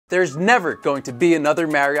there's never going to be another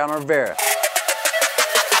Mariano Rivera.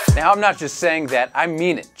 Now, I'm not just saying that, I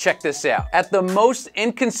mean it. Check this out. At the most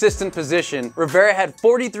inconsistent position, Rivera had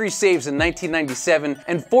 43 saves in 1997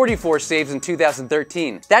 and 44 saves in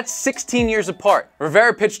 2013. That's 16 years apart.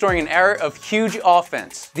 Rivera pitched during an era of huge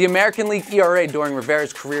offense. The American League ERA during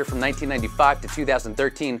Rivera's career from 1995 to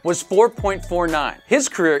 2013 was 4.49. His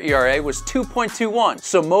career ERA was 2.21,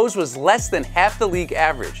 so Mose was less than half the league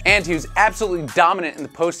average, and he was absolutely dominant in the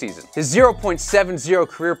postseason. His 0.70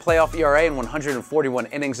 career playoff ERA in 141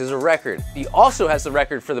 innings is a record. He also has the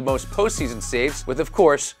record for the most postseason saves with, of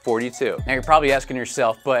course, 42. Now you're probably asking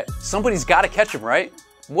yourself, but somebody's got to catch him, right?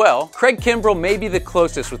 Well, Craig Kimbrell may be the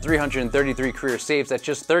closest with 333 career saves at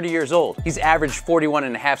just 30 years old. He's averaged 41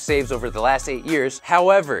 and a half saves over the last 8 years.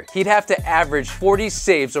 However, he'd have to average 40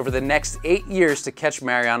 saves over the next 8 years to catch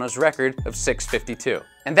Mariano's record of 652.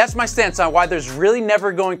 And that's my stance on why there's really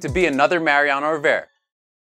never going to be another Mariano Rivera.